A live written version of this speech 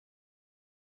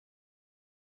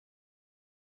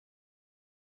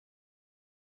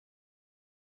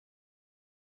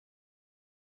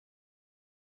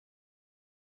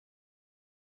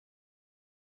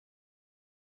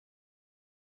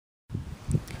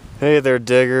Hey there,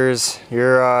 diggers.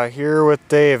 You're here with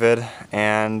David,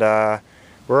 and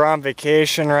we're on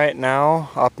vacation right now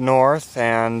up north,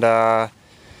 and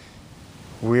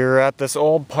we're at this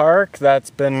old park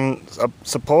that's been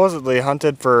supposedly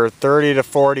hunted for 30 to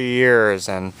 40 years,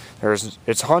 and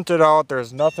it's hunted out.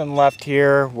 There's nothing left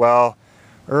here. Well,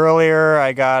 earlier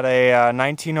I got a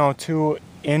 1902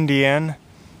 Indian,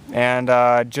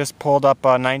 and just pulled up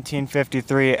a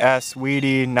 1953 S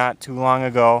Weedy not too long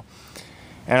ago.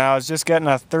 And I was just getting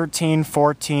a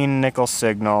 1314 nickel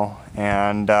signal,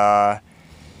 and I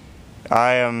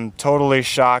am totally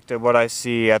shocked at what I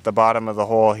see at the bottom of the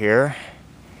hole here.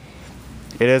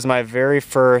 It is my very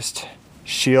first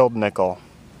shield nickel,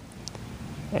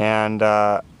 and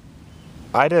I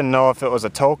didn't know if it was a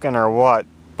token or what,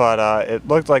 but it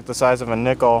looked like the size of a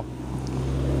nickel,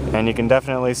 and you can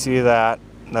definitely see that.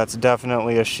 That's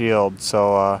definitely a shield,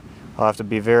 so I'll have to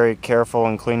be very careful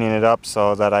in cleaning it up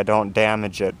so that I don't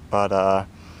damage it. But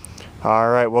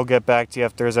alright, we'll get back to you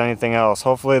if there's anything else.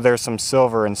 Hopefully there's some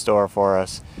silver in store for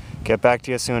us. Get back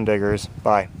to you soon, diggers.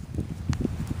 Bye.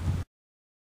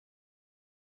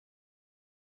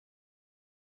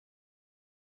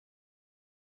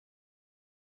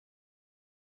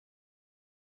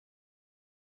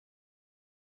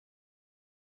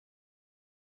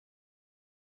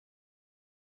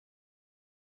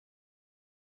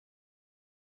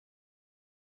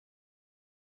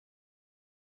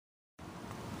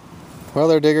 Well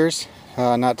there, diggers,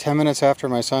 not 10 minutes after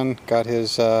my son got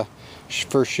his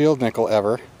first shield nickel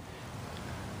ever,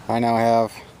 I now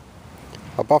have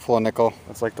a buffalo nickel.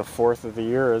 That's like the 4th of the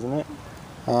year, isn't it?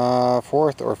 4th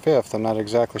or 5th, I'm not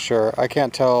exactly sure. I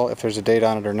can't tell if there's a date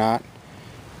on it or not.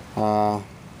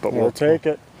 But we'll take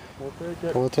it. We'll take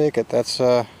it. We'll take it. That's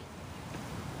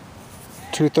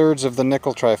 2/3 of the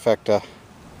nickel trifecta.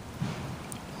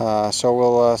 So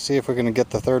we'll see if we can get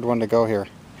the third one to go here.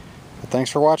 But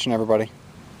thanks for watching, everybody.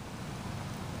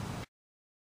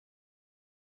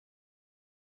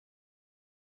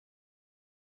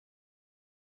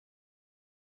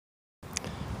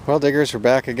 Well, diggers, we're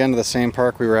back again to the same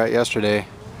park we were at yesterday.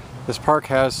 This park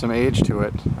has some age to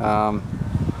it.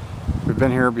 We've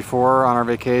been here before on our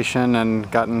vacation and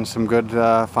gotten some good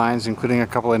finds, including a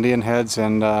couple Indian heads,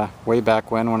 and way back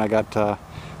when I got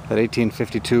that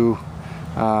 1852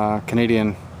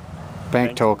 Canadian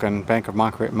bank token, Bank of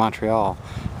Montreal,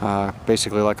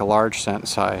 basically like a large cent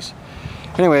size.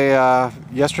 Anyway,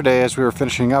 yesterday as we were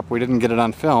finishing up, we didn't get it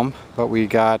on film, but we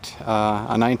got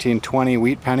a 1920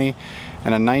 wheat penny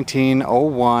and a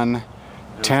 1901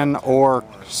 10-ore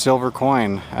silver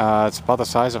coin. It's about the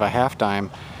size of a half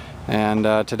dime. And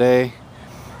today,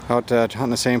 out on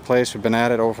the same place, we've been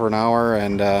at it over an hour,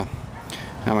 and now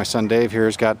my son Dave here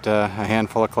has got a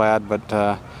handful of clad,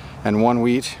 and one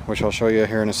wheat, which I'll show you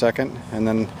here in a second. And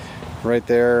then right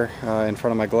there in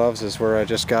front of my gloves is where I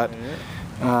just got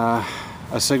a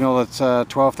signal that's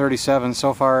 1237.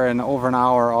 So far in over an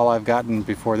hour, all I've gotten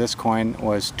before this coin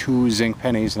was 2 zinc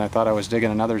pennies, and I thought I was digging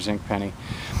another zinc penny.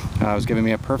 It was giving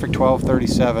me a perfect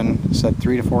 1237, said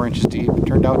 3 to 4 inches deep. It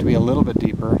turned out to be a little bit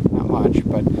deeper, not much,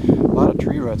 but a lot of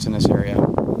tree roots in this area.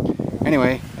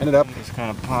 Anyway, ended up... Just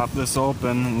kind of pop this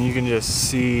open, and you can just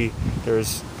see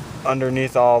there's,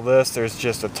 underneath all this, there's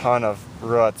just a ton of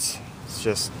roots. It's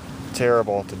just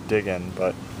terrible to dig in,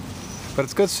 but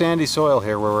it's good sandy soil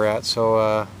here where we're at,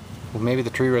 so maybe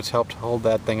the tree roots helped hold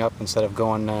that thing up instead of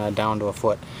going down to a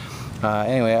foot.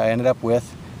 Anyway, I ended up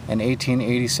with an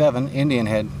 1887 Indian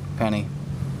head penny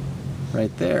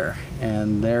right there,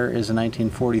 and there is a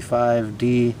 1945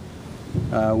 D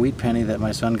wheat penny that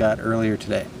my son got earlier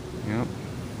today. yep.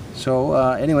 So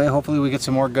anyway, hopefully we get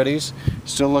some more goodies.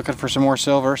 Still looking for some more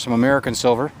silver, some American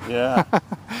silver. Yeah.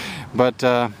 But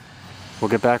we'll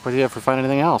get back with you if we find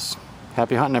anything else.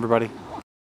 Happy hunting, everybody.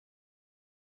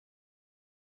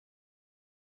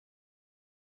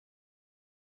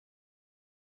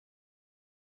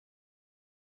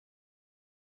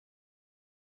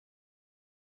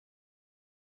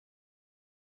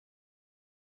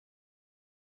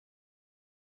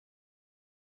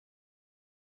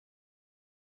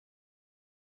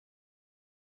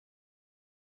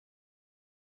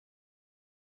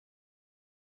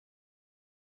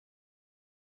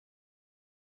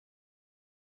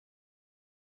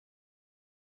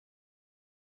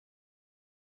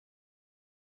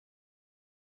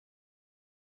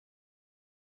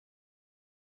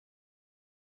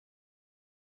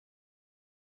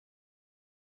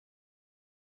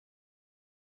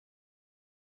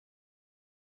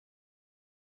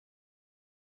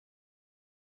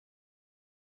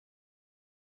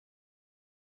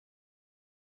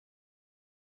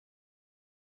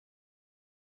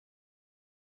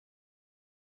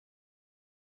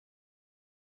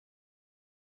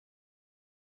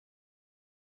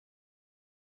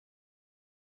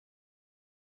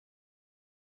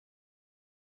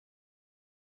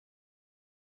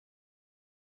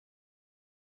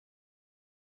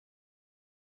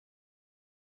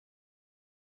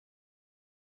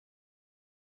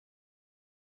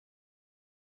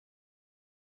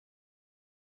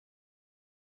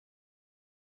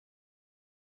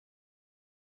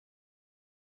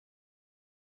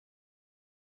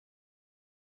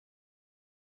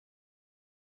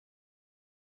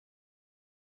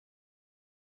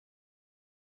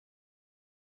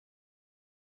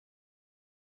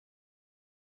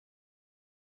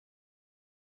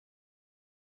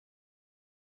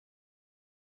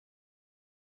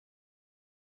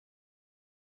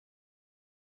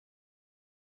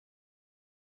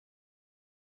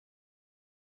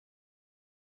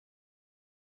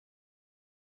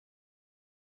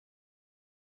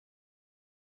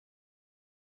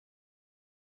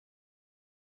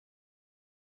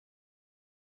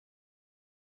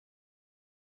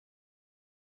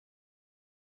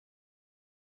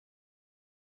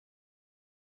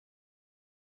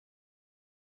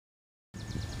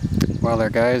 Well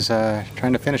there guys,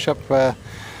 trying to finish up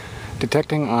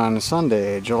detecting on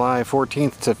Sunday, July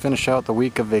 14th to finish out the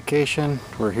week of vacation.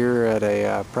 We're here at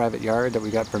a private yard that we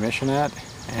got permission at,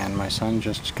 and my son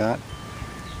just got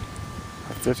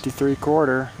a 53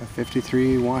 quarter. A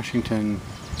 53 Washington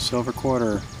silver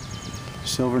quarter.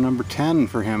 Silver number 10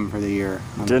 for him for the year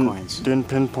on the coins. Didn't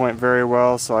pinpoint very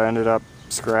well, so I ended up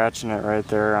scratching it right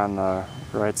there on the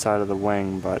right side of the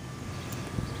wing, but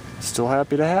still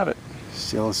happy to have it.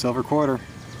 Still a silver quarter.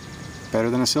 Better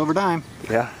than a silver dime.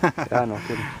 Yeah, yeah, no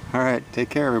kidding. All right, take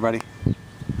care everybody.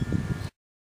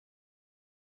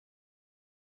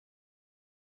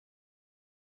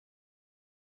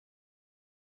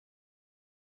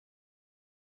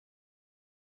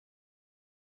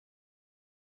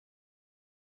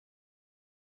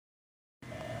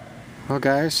 Well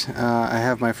guys, I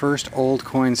have my first old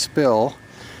coin spill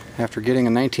after getting a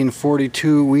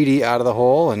 1942 Wheatie out of the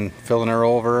hole and filling her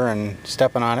over and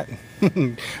stepping on it.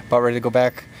 About ready to go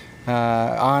back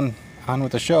on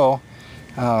with the show.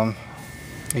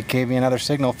 It gave me another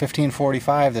signal,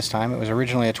 1545 this time. It was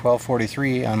originally a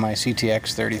 1243 on my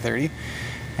CTX 3030,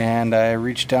 and I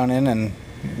reached down in and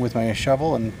with my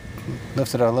shovel and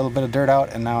lifted a little bit of dirt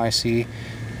out, and now I see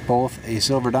both a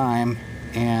silver dime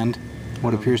and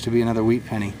what appears to be another wheat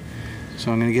penny.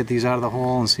 So I'm going to get these out of the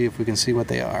hole and see if we can see what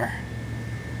they are.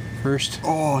 First,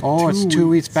 it's two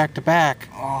wheats back to back.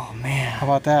 Oh man. How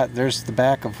about that? There's the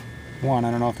back of one.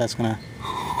 I don't know if that's gonna...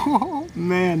 Oh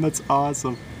man, that's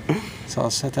awesome. So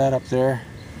I'll set that up there.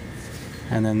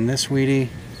 And then this Wheatie.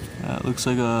 It looks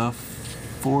like a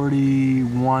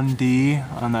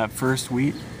 41D on that first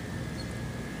wheat.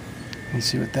 Let me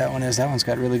see what that one is. That one's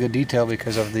got really good detail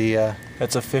because of the...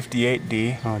 That's a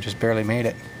 58D. Oh, just barely made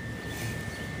it.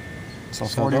 So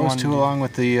those two along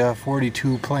with the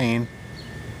 42 plain.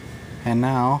 And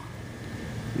now,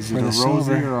 is it a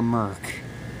Rosie or a Merc?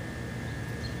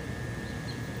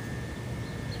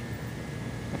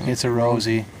 It's a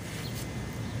Rosie.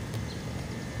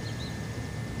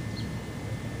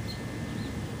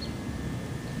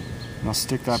 I'll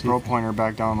stick that pro pointer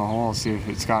back down the hole, see if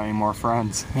it's got any more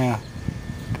friends. Yeah.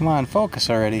 Come on, focus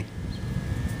already.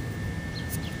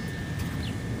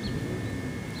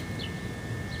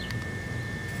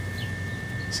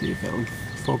 See if it'll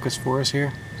focus for us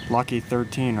here. Lucky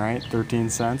 13, right? 13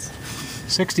 cents.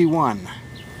 61.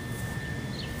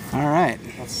 All right.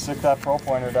 Let's stick that pro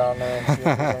pointer down there and see if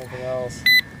there's anything else.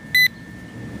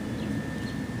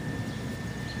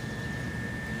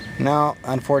 No,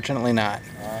 unfortunately not.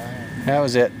 All right. That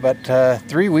was it. But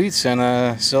 3 wheats and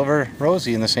a silver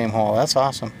Rosie in the same hole. That's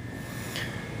awesome.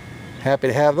 Happy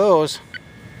to have those.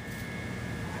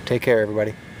 Take care,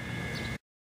 everybody.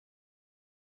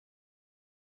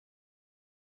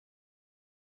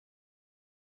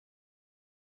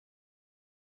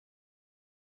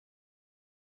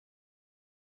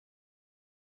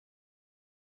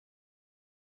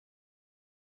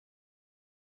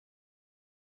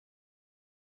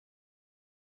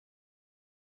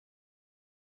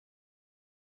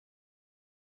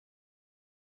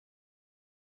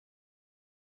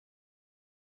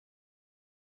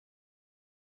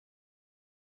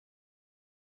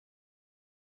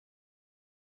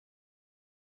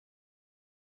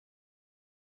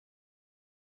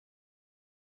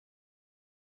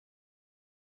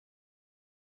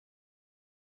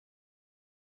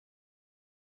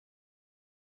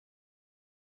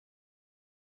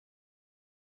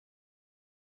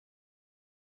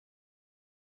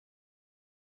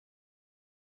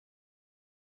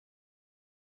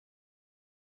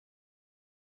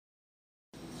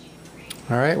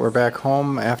 All right, we're back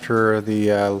home after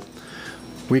the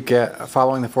week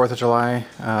following the 4th of July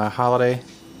holiday,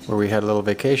 where we had a little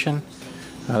vacation.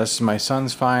 This is my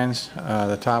son's finds.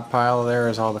 The top pile there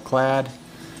is all the clad,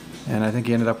 and I think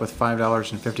he ended up with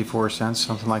 $5.54,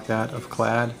 something like that, of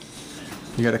clad.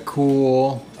 You got a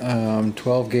cool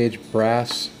 12 gauge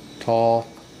brass tall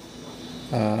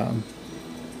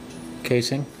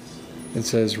casing. It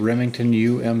says Remington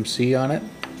UMC on it.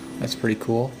 That's pretty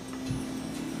cool.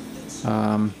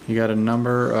 You got a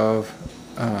number of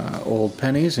old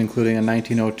pennies, including a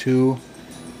 1902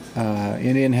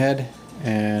 Indian head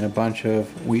and a bunch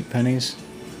of wheat pennies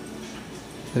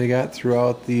that he got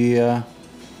throughout the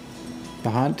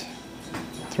hunt,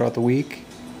 throughout the week.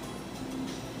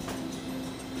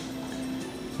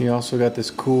 He also got this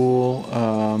cool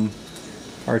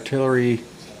artillery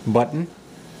button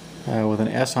with an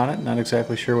S on it. Not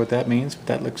exactly sure what that means, but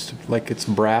that looks like it's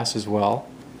brass as well.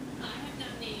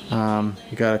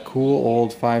 You got a cool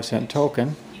old 5-cent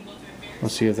token.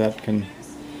 Let's see if that can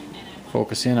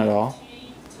focus in at all.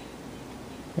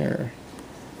 There.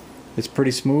 It's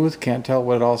pretty smooth. Can't tell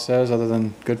what it all says other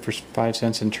than good for 5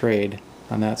 cents in trade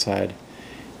on that side.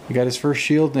 He got his first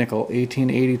shield nickel,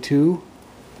 1882,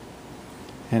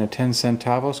 and a 10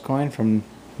 centavos coin from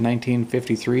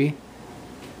 1953.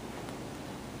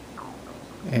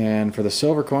 And for the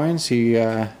silver coins, he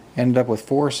ended up with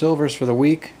 4 silvers for the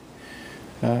week.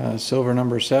 Silver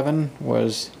number 7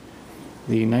 was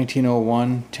the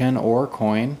 1901 10 ore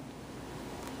coin.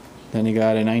 Then he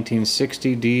got a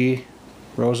 1960 D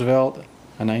Roosevelt,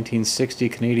 a 1960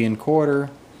 Canadian quarter,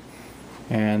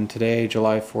 and today,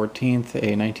 July 14th,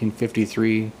 a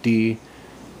 1953 D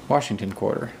Washington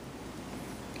quarter.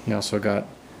 He also got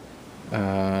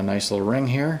a nice little ring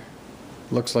here.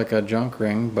 Looks like a junk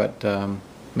ring, but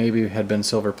maybe had been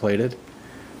silver plated.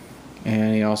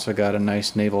 And he also got a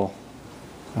nice naval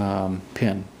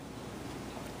pin.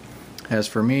 As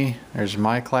for me, there's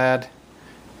my clad,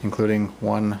 including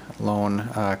one lone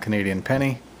Canadian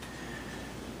penny.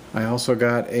 I also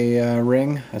got a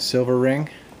ring, a silver ring,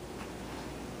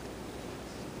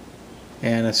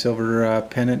 and a silver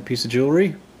pendant piece of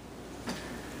jewelry.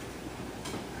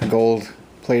 A gold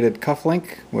plated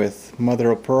cufflink with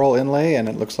mother of pearl inlay, and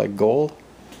it looks like gold.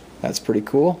 That's pretty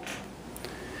cool.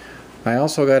 I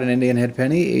also got an Indian head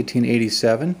penny,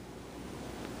 1887,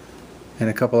 and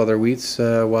a couple other wheats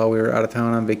while we were out of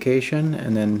town on vacation,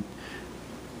 and then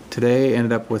today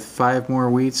ended up with 5 more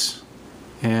wheats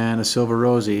and a silver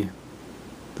rosy.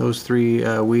 Those 3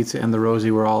 wheats and the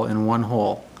rosy were all in one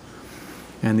hole.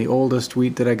 And the oldest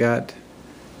wheat that I got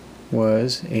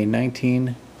was a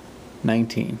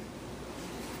 1919.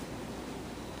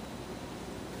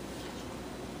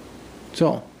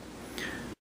 So,